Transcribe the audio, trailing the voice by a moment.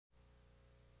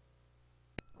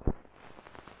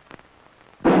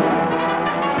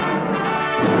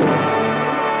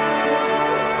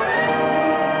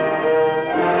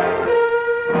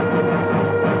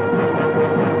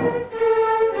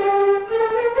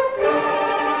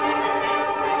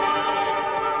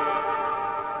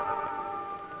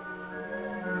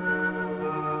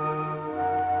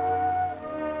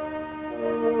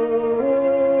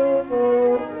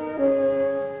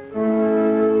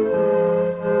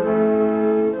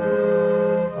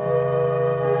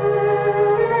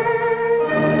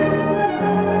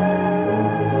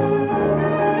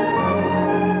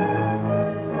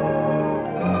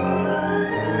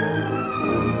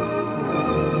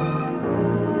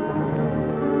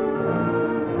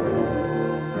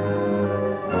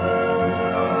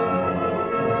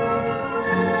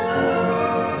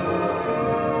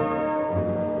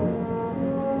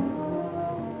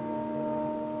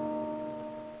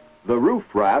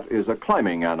rat is a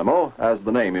climbing animal, as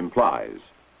the name implies.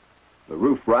 The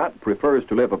roof rat prefers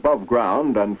to live above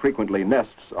ground and frequently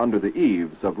nests under the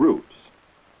eaves of roofs.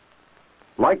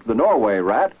 Like the Norway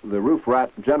rat, the roof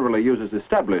rat generally uses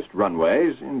established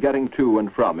runways in getting to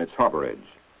and from its harborage.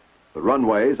 The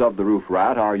runways of the roof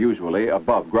rat are usually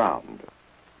above ground.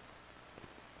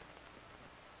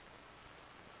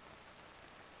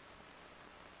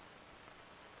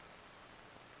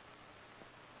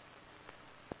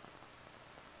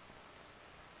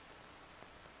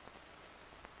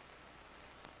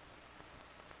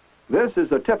 This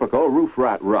is a typical roof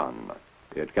rat run.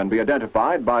 It can be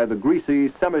identified by the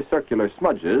greasy semicircular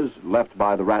smudges left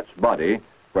by the rat's body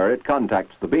where it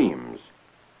contacts the beams.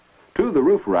 To the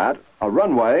roof rat, a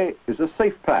runway is a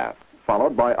safe path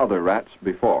followed by other rats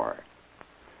before.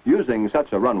 Using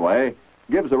such a runway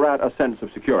gives a rat a sense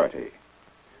of security.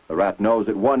 The rat knows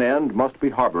at one end must be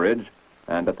harborage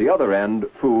and at the other end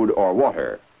food or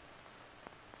water.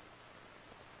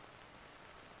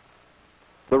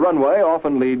 The runway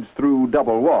often leads through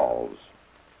double walls.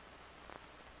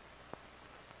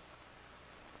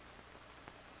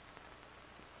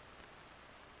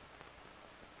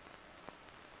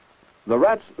 The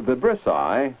rat's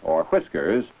vibrissae, or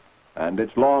whiskers, and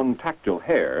its long tactile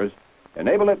hairs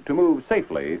enable it to move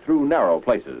safely through narrow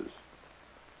places.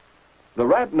 The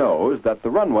rat knows that the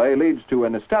runway leads to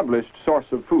an established source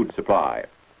of food supply,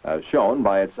 as shown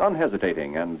by its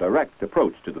unhesitating and direct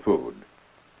approach to the food.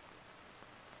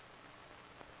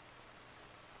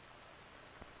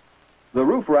 The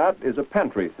roof rat is a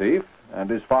pantry thief and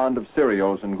is fond of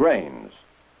cereals and grains.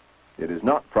 It is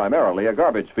not primarily a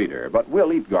garbage feeder, but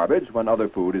will eat garbage when other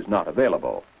food is not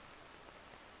available.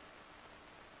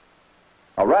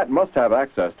 A rat must have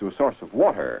access to a source of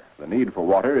water. The need for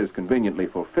water is conveniently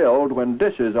fulfilled when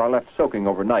dishes are left soaking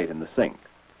overnight in the sink.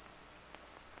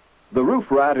 The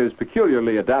roof rat is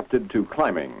peculiarly adapted to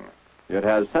climbing. It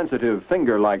has sensitive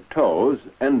finger-like toes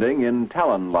ending in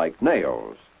talon-like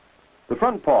nails. The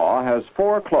front paw has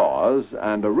 4 claws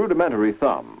and a rudimentary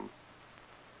thumb.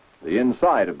 The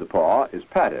inside of the paw is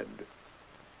padded.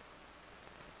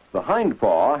 The hind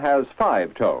paw has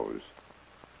 5 toes.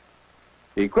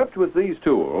 Equipped with these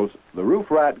tools, the roof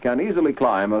rat can easily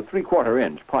climb a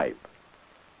 3/4-inch pipe.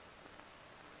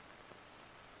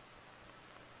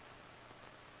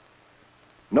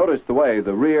 Notice the way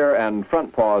the rear and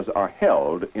front paws are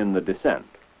held in the descent.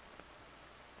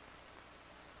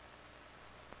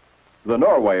 The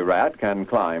Norway rat can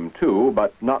climb too,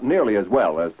 but not nearly as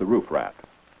well as the roof rat.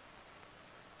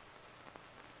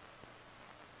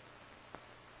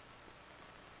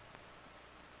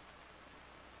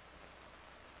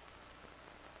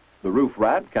 The roof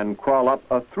rat can crawl up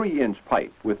a 3-inch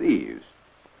pipe with ease.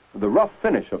 The rough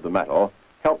finish of the metal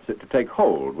helps it to take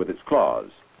hold with its claws.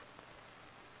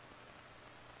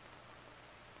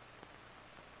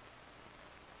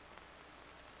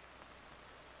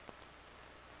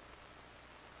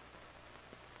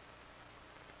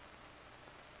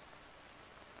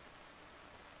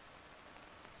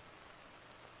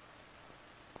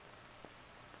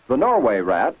 The Norway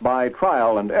rat, by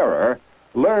trial and error,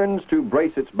 learns to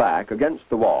brace its back against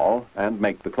the wall and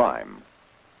make the climb.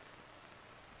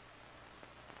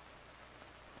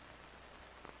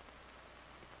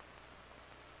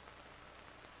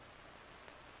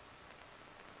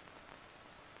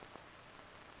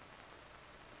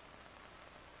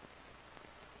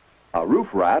 A roof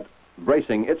rat,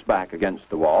 bracing its back against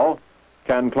the wall,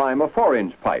 can climb a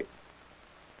 4-inch pipe.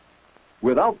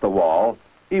 Without the wall,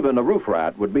 even a roof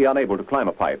rat would be unable to climb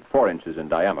a pipe 4 inches in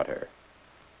diameter.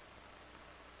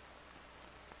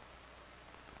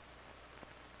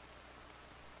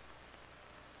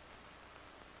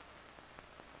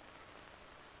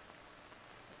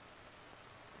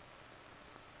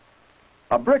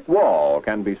 A brick wall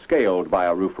can be scaled by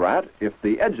a roof rat if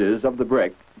the edges of the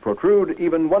brick protrude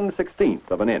even 1/16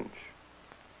 of an inch.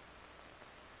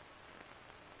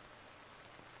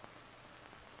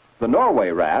 The Norway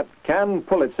rat can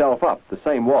pull itself up the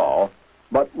same wall,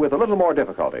 but with a little more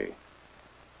difficulty.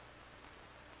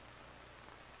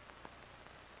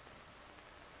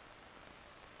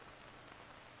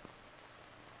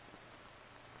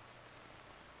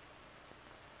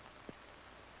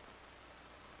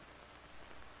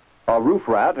 A roof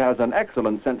rat has an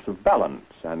excellent sense of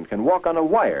balance and can walk on a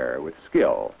wire with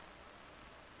skill.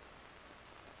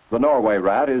 The Norway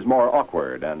rat is more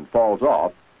awkward and falls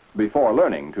off before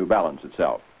learning to balance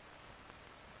itself.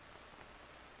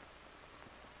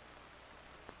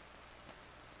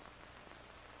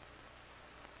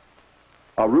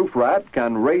 A roof rat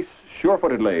can race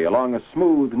sure-footedly along a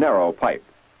smooth, narrow pipe.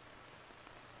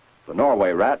 The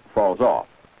Norway rat falls off.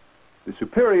 The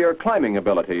superior climbing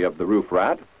ability of the roof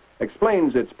rat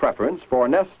explains its preference for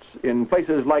nests in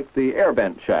places like the air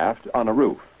vent shaft on a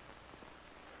roof.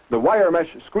 The wire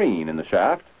mesh screen in the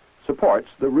shaft supports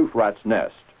the roof rat's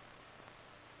nest.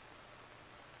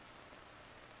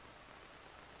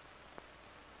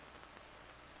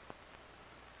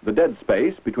 The dead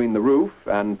space between the roof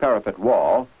and parapet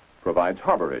wall provides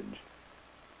harborage.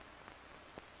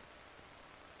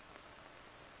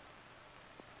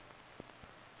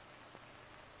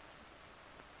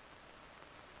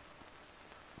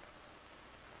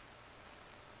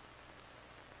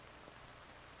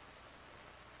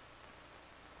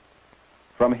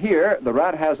 From here, the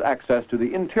rat has access to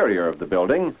the interior of the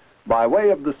building by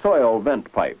way of the soil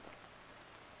vent pipe.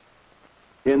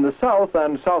 In the south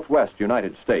and southwest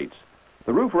United States,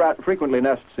 the roof rat frequently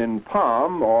nests in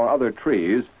palm or other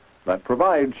trees that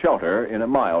provide shelter in a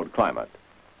mild climate.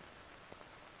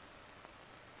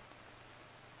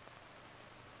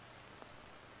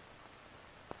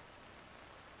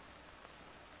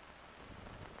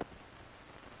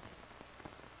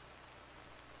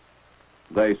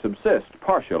 They subsist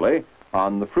partially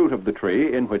on the fruit of the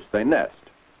tree in which they nest.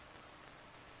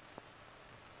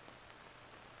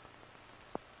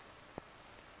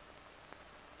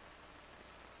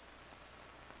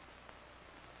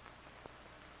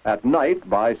 At night,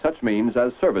 by such means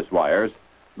as service wires,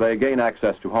 they gain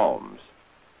access to homes.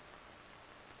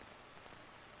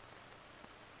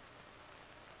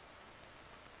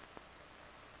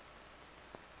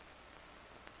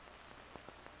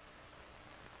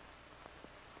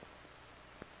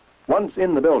 Once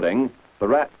in the building, the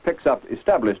rat picks up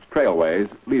established trailways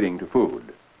leading to food.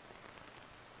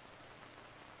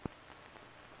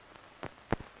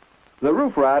 The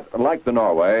roof rat, like the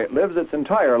Norway, lives its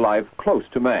entire life close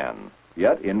to man,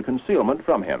 yet in concealment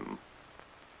from him.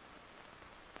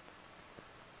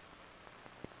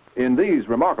 In these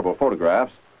remarkable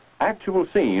photographs, actual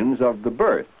scenes of the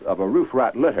birth of a roof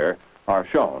rat litter are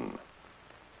shown.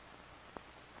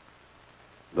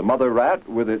 The mother rat,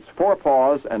 with its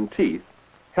forepaws and teeth,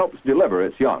 helps deliver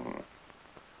its young.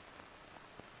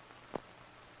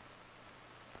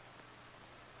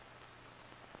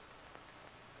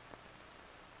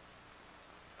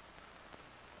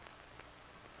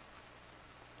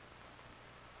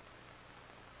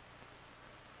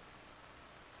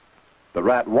 The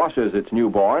rat washes its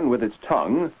newborn with its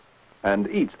tongue and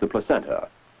eats the placenta.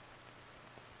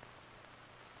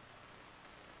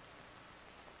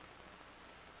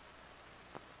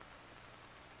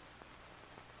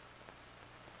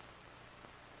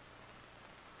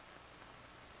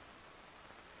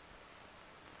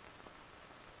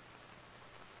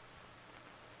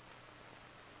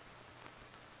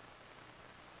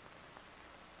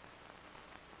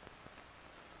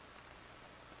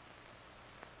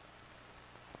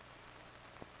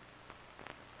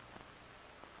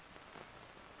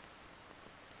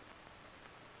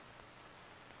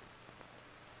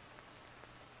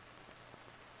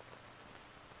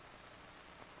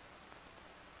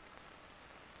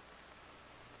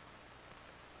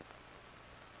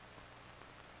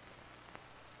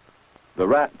 The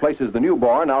rat places the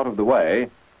newborn out of the way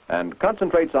and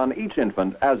concentrates on each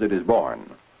infant as it is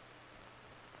born.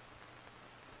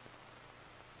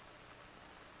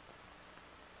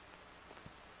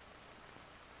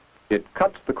 It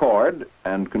cuts the cord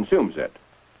and consumes it.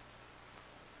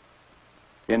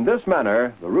 In this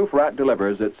manner, the roof rat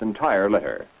delivers its entire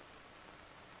litter.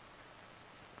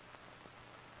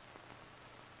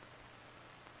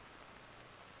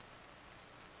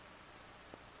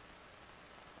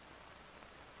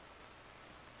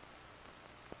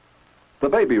 The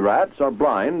baby rats are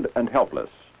blind and helpless.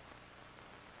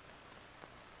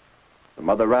 The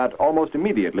mother rat almost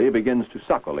immediately begins to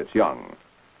suckle its young.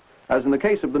 As in the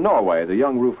case of the Norway, the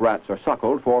young roof rats are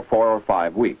suckled for 4 or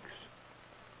 5 weeks.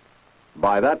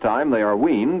 By that time, they are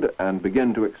weaned and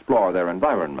begin to explore their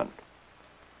environment.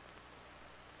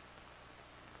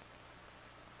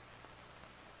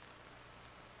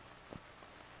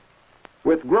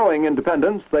 With growing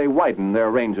independence, they widen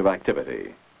their range of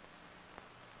activity.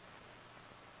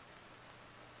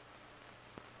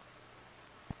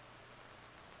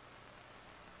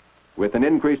 With an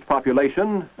increased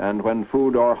population, and when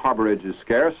food or harborage is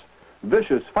scarce,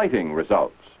 vicious fighting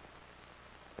results.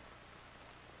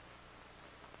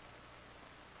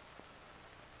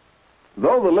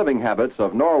 Though the living habits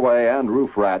of Norway and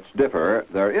roof rats differ,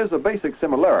 there is a basic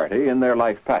similarity in their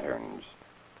life patterns.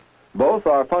 Both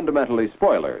are fundamentally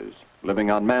spoilers,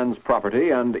 living on man's property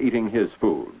and eating his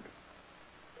food.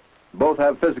 Both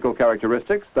have physical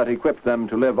characteristics that equip them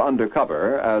to live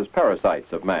undercover as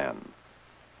parasites of man.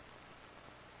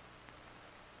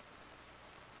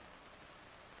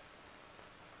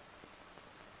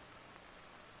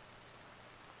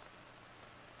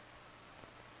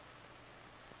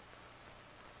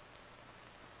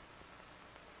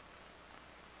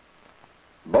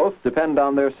 Both depend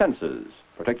on their senses,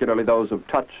 particularly those of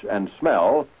touch and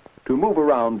smell, to move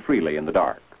around freely in the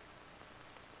dark.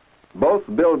 Both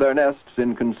build their nests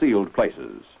in concealed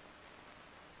places.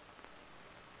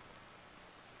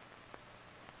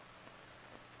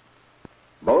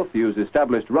 Both use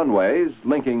established runways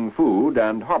linking food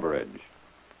and harborage.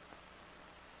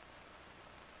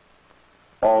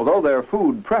 Although their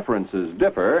food preferences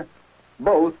differ,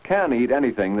 both can eat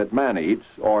anything that man eats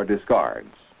or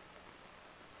discards.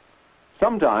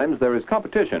 Sometimes there is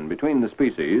competition between the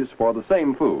species for the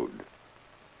same food.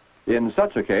 In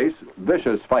such a case,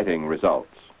 vicious fighting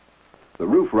results. The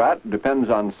roof rat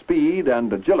depends on speed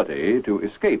and agility to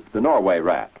escape the Norway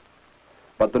rat.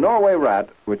 But the Norway rat,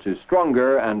 which is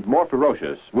stronger and more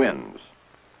ferocious, wins.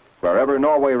 Wherever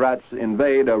Norway rats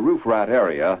invade a roof rat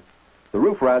area, the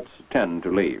roof rats tend to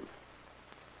leave.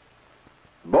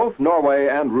 Both Norway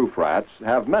and roof rats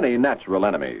have many natural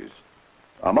enemies.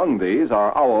 Among these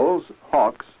are owls,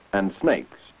 hawks, and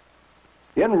snakes.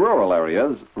 In rural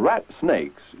areas, rat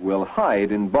snakes will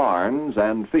hide in barns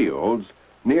and fields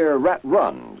near rat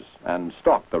runs and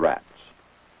stalk the rats.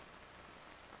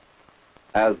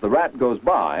 As the rat goes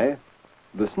by,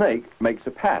 the snake makes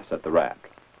a pass at the rat.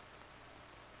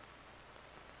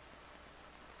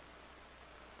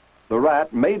 The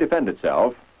rat may defend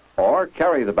itself or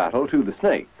carry the battle to the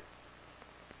snake.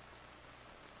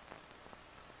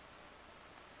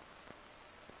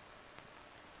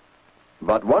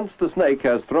 But once the snake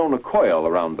has thrown a coil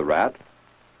around the rat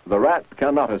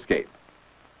cannot escape.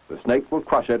 The snake will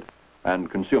crush it and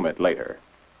consume it later.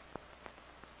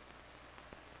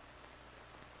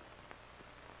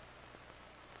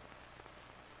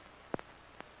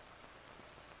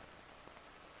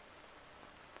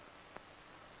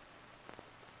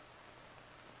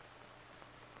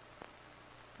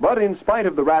 But in spite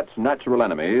of the rat's natural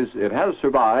enemies, it has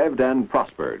survived and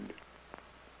prospered.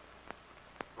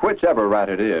 Whichever rat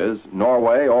it is,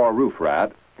 Norway or roof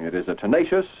rat, it is a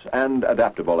tenacious and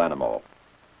adaptable animal.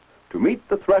 To meet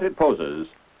the threat it poses,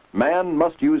 man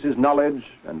must use his knowledge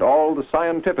and all the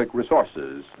scientific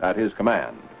resources at his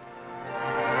command.